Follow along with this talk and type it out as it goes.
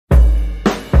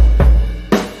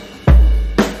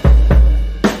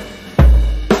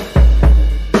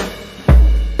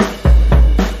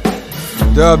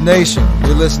Dub Nation,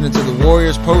 you're listening to the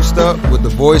Warriors Post Up with the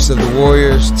voice of the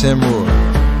Warriors, Tim Roye.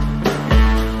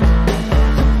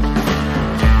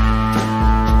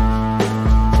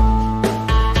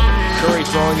 Curry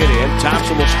throwing it in.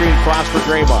 Thompson will screen across for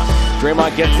Draymond.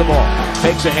 Draymond gets the ball,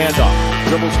 takes a handoff,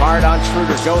 dribbles hard on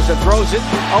Schroeder, goes and throws it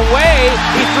away.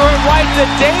 He threw it right to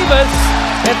Davis,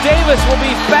 and Davis will be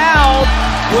fouled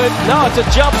with, no, it's a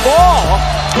jump ball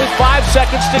with 5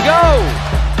 seconds to go.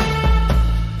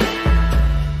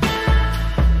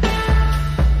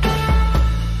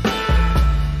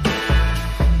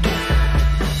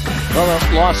 Well,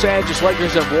 the Los Angeles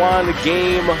Lakers have won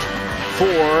Game 4,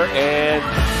 and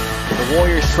the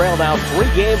Warriors trail now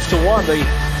 3 games to 1. The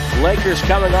Lakers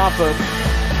coming off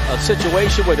a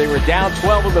situation where they were down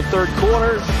 12 in the third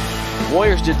quarter.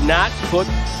 Warriors did not put,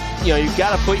 you've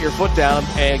got to put your foot down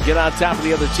and get on top of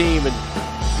the other team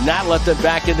and not let them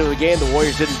back into the game. The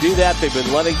Warriors didn't do that. They've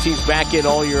been letting teams back in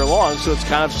all year long, so it's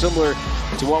kind of similar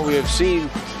to what we have seen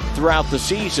throughout the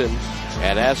season.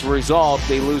 And as a result,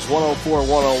 they lose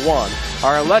 104-101.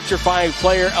 Our electrifying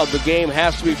player of the game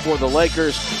has to be for the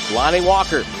Lakers, Lonnie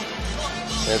Walker.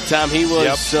 And Tom, he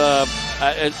was,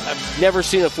 I've never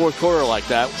seen a fourth quarter like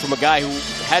that from a guy who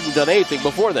hadn't done anything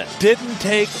before then. Didn't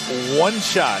take one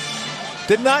shot.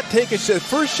 Did not take a shot.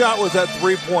 First shot was that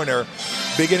three-pointer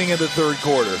beginning of the third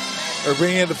quarter, or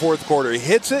beginning of the fourth quarter. He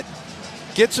hits it,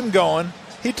 gets him going.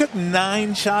 He took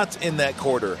 9 shots in that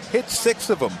quarter, hit 6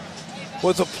 of them.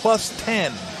 Was a plus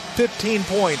 10, 15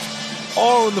 points,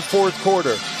 all in the fourth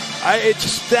quarter. It's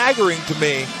staggering to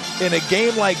me in a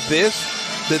game like this,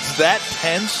 that's that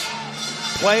tense,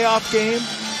 playoff game,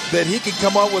 that he can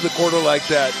come up with a quarter like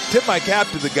that. Tip my cap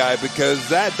to the guy, because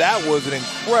that was an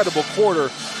incredible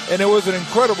quarter, and it was an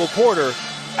incredible quarter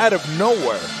out of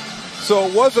nowhere. So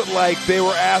it wasn't like they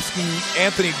were asking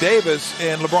Anthony Davis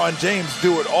and LeBron James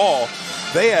do it all.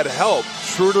 They had help.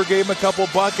 Schroeder gave him a couple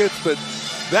buckets, but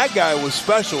that guy was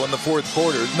special in the fourth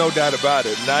quarter. There's no doubt about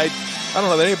it. And I don't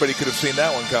know that anybody could have seen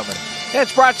that one coming.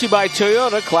 It's brought to you by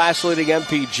Toyota, class-leading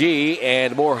MPG,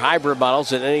 and more hybrid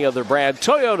models than any other brand.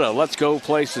 Toyota, let's go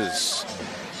places.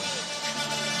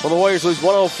 Well, the Warriors lose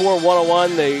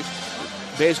 104-101. They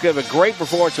basically have a great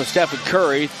performance from Stephen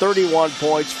Curry, 31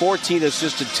 points, 14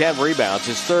 assists, and 10 rebounds.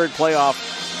 His third playoff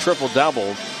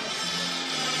triple-double.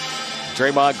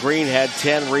 Draymond Green had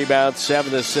 10 rebounds,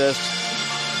 7 assists.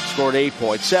 Scored 8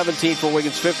 points, 17 for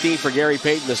Wiggins, 15 for Gary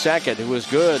Payton II, who was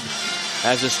good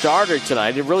as a starter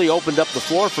tonight. It really opened up the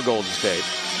floor for Golden State.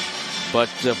 But,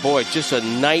 boy, just a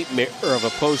nightmare of a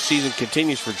postseason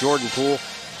continues for Jordan Poole.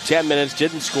 10 minutes,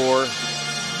 didn't score.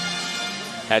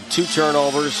 Had 2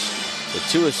 turnovers, with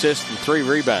 2 assists and 3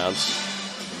 rebounds.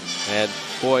 And,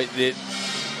 boy,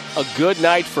 a good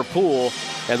night for Poole,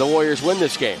 and the Warriors win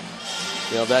this game.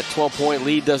 That 12-point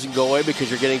lead doesn't go away because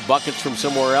you're getting buckets from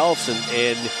somewhere else,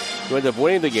 and you end up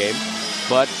winning the game.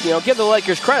 But, give the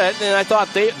Lakers credit, and I thought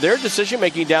their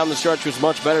decision-making down the stretch was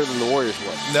much better than the Warriors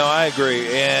were. No, I agree.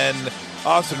 And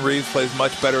Austin Reeves plays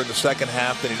much better in the second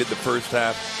half than he did the first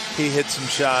half. He hit some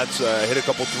shots, hit a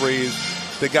couple threes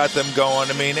that got them going.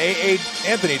 I mean,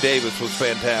 Anthony Davis was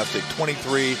fantastic,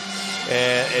 23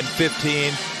 and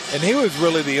 15. And he was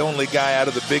really the only guy out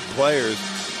of the big players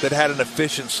that had an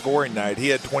efficient scoring night. He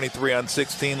had 23 on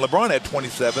 16. LeBron had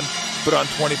 27, but on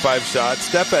 25 shots.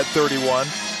 Steph had 31,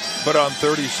 but on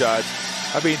 30 shots.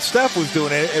 I mean, Steph was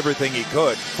doing everything he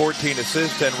could. 14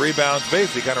 assists, 10 rebounds,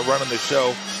 basically kind of running the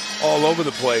show all over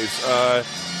the place.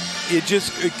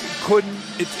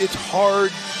 It's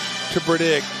hard to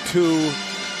predict 2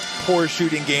 poor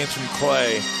shooting games from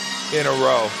Clay in a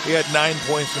row. He had 9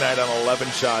 points tonight on 11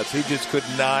 shots. He just could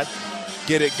not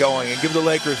get it going. And give the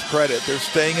Lakers credit. They're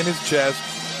staying in his chest,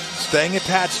 staying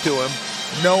attached to him,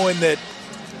 knowing that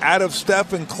out of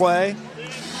Steph and Clay,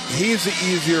 he's the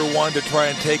easier one to try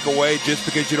and take away, just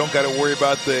because you don't got to worry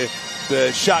about the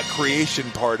shot creation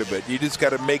part of it. You just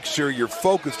got to make sure you're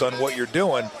focused on what you're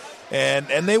doing.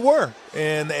 And they were.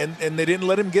 And they didn't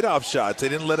let him get off shots. They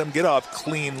didn't let him get off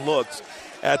clean looks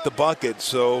at the bucket.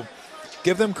 So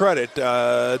give them credit.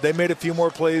 They made a few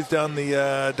more plays down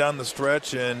the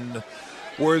stretch, and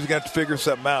Warriors going to have to figure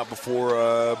something out before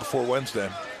Wednesday.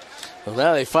 Well,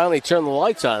 now they finally turned the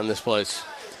lights on in this place.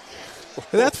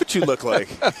 That's what you look like.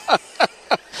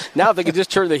 Now they can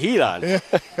just turn the heat on.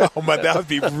 Oh my, that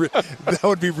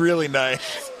would be really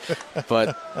nice.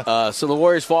 But so the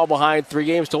Warriors fall behind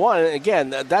 3-1. And again,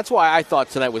 that's why I thought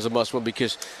tonight was a must-win,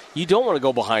 because you don't want to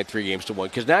go behind 3-1,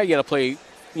 because now you got to play,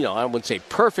 I wouldn't say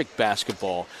perfect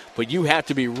basketball, but you have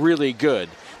to be really good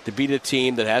to beat a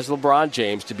team that has LeBron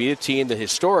James, to beat a team that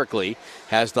historically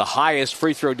has the highest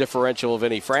free throw differential of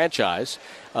any franchise.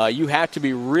 You have to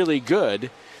be really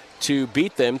good to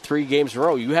beat them 3 games in a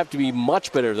row. You have to be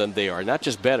much better than they are, not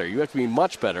just better. You have to be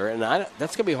much better, and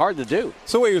that's going to be hard to do.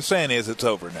 So what you're saying is it's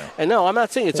over now. And no, I'm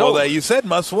not saying it's over. Well, you said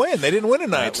must win. They didn't win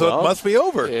tonight, so it must be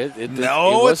over.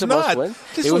 No, it's not.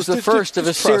 It was the first of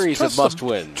a series of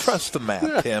must-wins. Trust the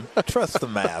math, Tim. Trust the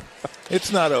math.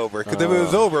 It's not over. Because if it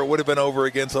was over, it would have been over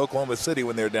against Oklahoma City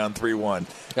when they were down 3-1.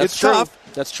 That's it's true. tough.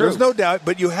 That's true. There's no doubt,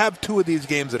 but you have 2 of these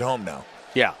games at home now.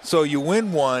 Yeah. So you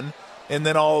win one, and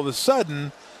then all of a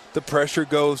sudden the pressure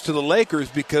goes to the Lakers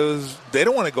because they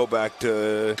don't want to go back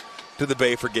to the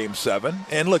Bay for Game 7.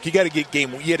 And look, you got to get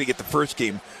the first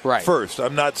game first.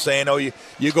 I'm not saying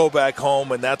you go back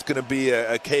home and that's going to be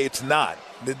a K. It's not.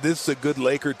 This is a good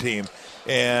Laker team,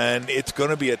 and it's going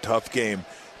to be a tough game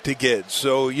to get.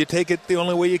 So you take it the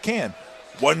only way you can,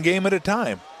 one game at a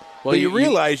time. Well, but you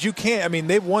realize you can't. I mean,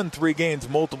 they've won 3 games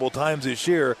multiple times this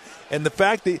year, and the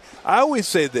fact that I always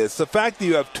say this: the fact that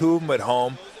you have 2 of them at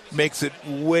home makes it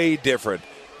way different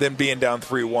than being down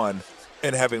 3-1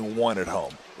 and having 1 at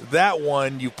home. That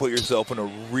one, you put yourself in a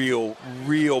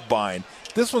real bind.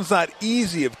 This one's not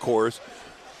easy, of course,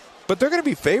 but they're going to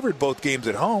be favored both games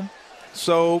at home.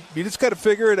 So you just got to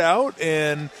figure it out.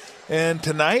 And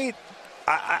tonight,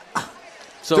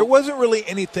 there wasn't really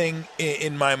anything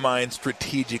in my mind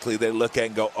strategically that I look at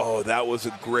and go, oh, that was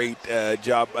a great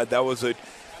job. That was a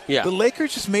The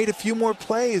Lakers just made a few more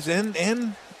plays and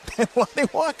Lonnie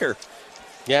Walker.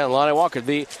 Yeah, Lonnie Walker.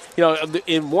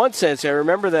 In one sense, I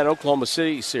remember that Oklahoma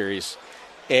City series,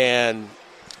 and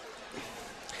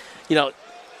the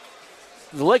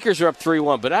Lakers are up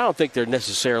 3-1, but I don't think they're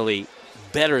necessarily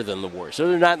better than the Warriors.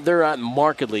 So they're not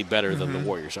markedly better than the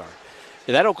Warriors are.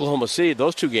 In that Oklahoma City,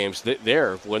 those 2 games,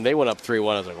 when they went up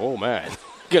 3-1, I was like, oh man,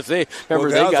 because they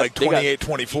got like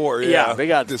 28-24. Yeah, they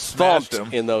got thumped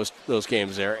in those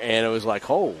games there, and it was like,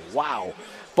 oh wow.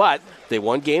 But they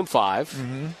won Game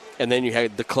 5, and then you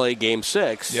had the Clay Game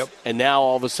 6, and now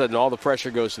all of a sudden all the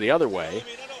pressure goes the other way,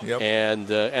 and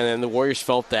then the Warriors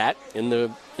felt that in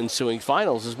the ensuing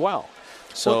finals as well.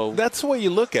 So that's the way you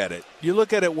look at it. You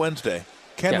look at it Wednesday.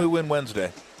 Can we win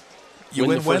Wednesday? You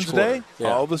win Wednesday,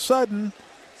 all of a sudden,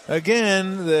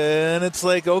 again, then it's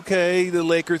like, okay, the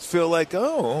Lakers feel like,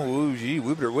 oh, gee,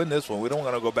 we better win this one. We don't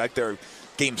want to go back there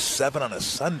Game 7 on a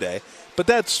Sunday. But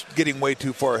that's getting way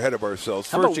too far ahead of ourselves.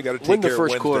 First, you got to take care of Wednesday. Win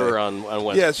the first quarter on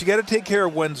Wednesday. Yes, you got to take care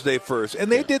of Wednesday first.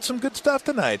 And they did some good stuff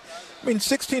tonight. I mean,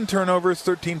 16 turnovers,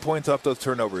 13 points off those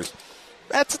turnovers.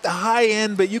 That's at the high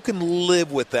end, but you can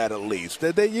live with that at least.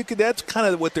 That's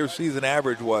kind of what their season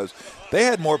average was. They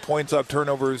had more points off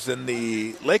turnovers than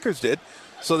the Lakers did,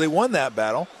 so they won that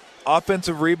battle.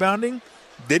 Offensive rebounding,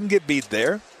 didn't get beat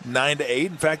there, 9-8.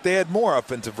 In fact, they had more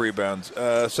offensive rebounds.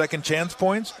 Second chance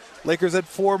points, Lakers had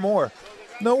 4 more.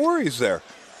 No worries there.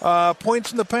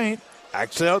 Points in the paint,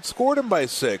 actually outscored them by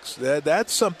 6.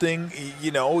 That's something,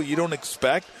 you don't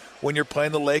expect when you're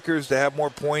playing the Lakers to have more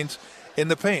points in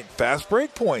the paint. Fast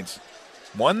break points.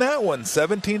 Won that one,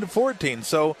 17-14.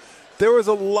 So there was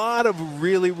a lot of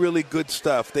really, really good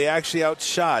stuff. They actually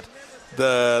outshot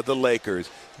the Lakers.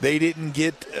 They didn't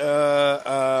get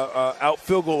out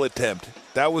field goal attempt.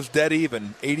 That was dead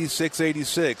even,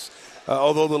 86-86.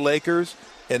 Although the Lakers,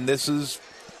 and this has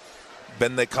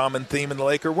been the common theme in the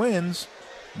Laker wins,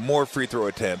 more free throw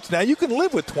attempts. Now, you can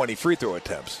live with 20 free throw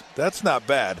attempts. That's not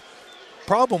bad.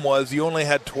 Problem was you only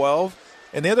had 12.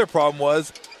 And the other problem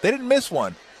was they didn't miss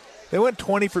one. They went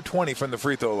 20 for 20 from the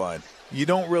free throw line. You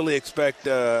don't really expect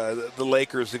the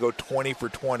Lakers to go 20 for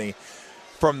 20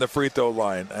 from the free throw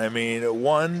line. I mean,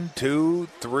 1, 2,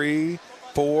 3,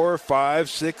 4, 5,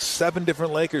 6, 7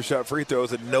 different Lakers shot free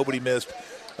throws and nobody missed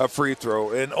a free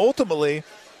throw. And ultimately,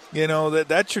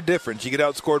 that's your difference. You get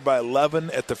outscored by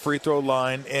 11 at the free throw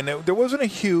line, and there wasn't a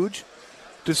huge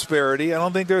disparity. I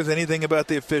don't think there was anything about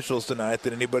the officials tonight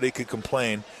that anybody could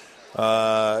complain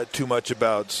too much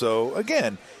about. So,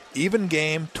 again, even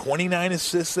game, 29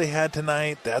 assists they had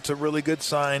tonight. That's a really good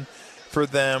sign for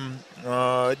them.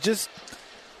 Just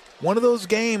one of those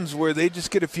games where they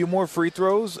just get a few more free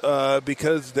throws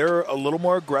because they're a little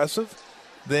more aggressive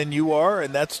than you are,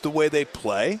 and that's the way they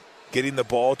play. Getting the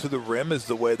ball to the rim is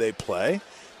the way they play.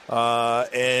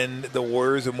 And the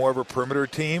Warriors are more of a perimeter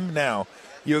team. Now,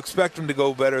 you expect them to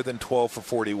go better than 12 for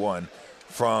 41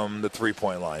 from the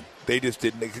three-point line. They just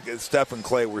didn't. Steph and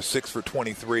Clay were 6 for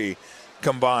 23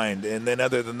 combined. And then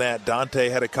other than that, Dante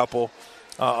had a couple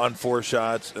on 4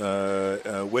 shots.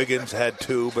 Wiggins had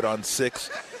 2, but on six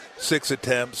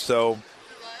attempts. So,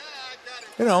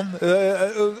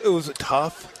 it was a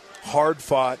tough,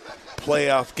 hard-fought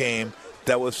playoff game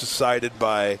that was decided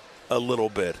by a little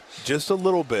bit, just a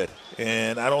little bit.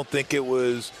 And I don't think it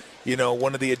was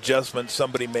one of the adjustments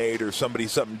somebody made or something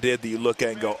did that you look at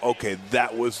and go, okay,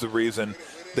 that was the reason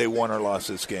they won or lost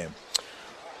this game?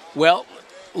 Well,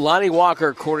 Lonnie Walker,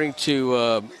 according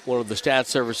to one of the stats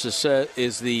services,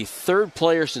 is the third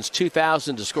player since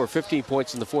 2000 to score 15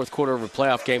 points in the fourth quarter of a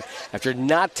playoff game after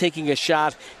not taking a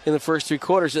shot in the first three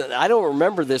quarters. And I don't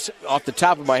remember this off the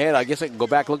top of my head. I guess I can go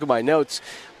back and look at my notes.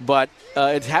 But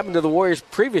it happened to the Warriors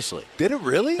previously. Did it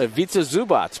really? Ivica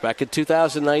Zubac back in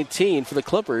 2019 for the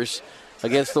Clippers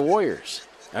against the Warriors.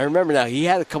 I remember now. He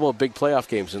had a couple of big playoff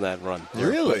games in that run.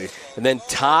 Really? And then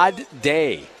Todd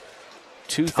Day.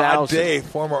 2000. Todd Day,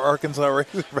 former Arkansas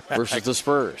Razorback. Versus the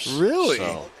Spurs. Really?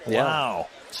 So, yeah. Wow.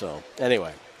 So,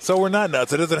 anyway. So we're not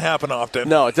nuts. It doesn't happen often.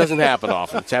 No, it doesn't happen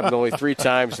often. It's happened only 3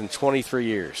 times in 23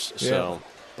 years. So,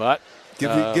 but.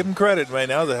 Give him credit, man.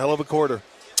 That was a hell of a quarter.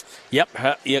 Yep.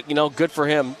 Good for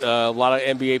him. A lot of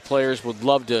NBA players would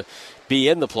love to be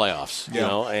in the playoffs,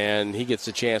 and he gets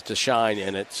a chance to shine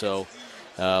in it. So,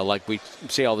 like we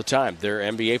say all the time, they're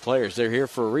NBA players. They're here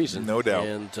for a reason. No doubt.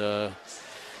 And,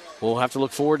 we'll have to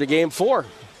look forward to Game 4.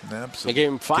 Absolutely.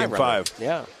 Game 5. Game 5.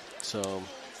 Yeah. So.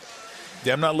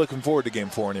 Yeah, I'm not looking forward to Game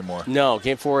 4 anymore. No,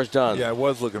 Game 4 is done. Yeah, I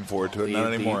was looking forward to it.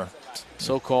 Not anymore.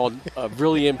 So-called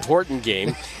really important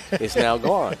game is now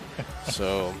gone.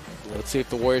 So let's see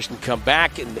if the Warriors can come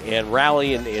back and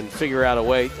rally and figure out a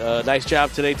way. Nice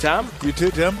job today, Tom. You too,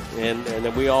 Tim. And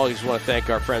then we always want to thank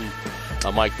our friend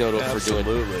Mike Noto for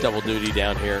doing double duty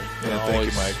down here. Yeah,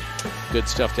 thank you, Mike. Good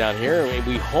stuff down here. And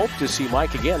we hope to see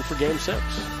Mike again for Game 6.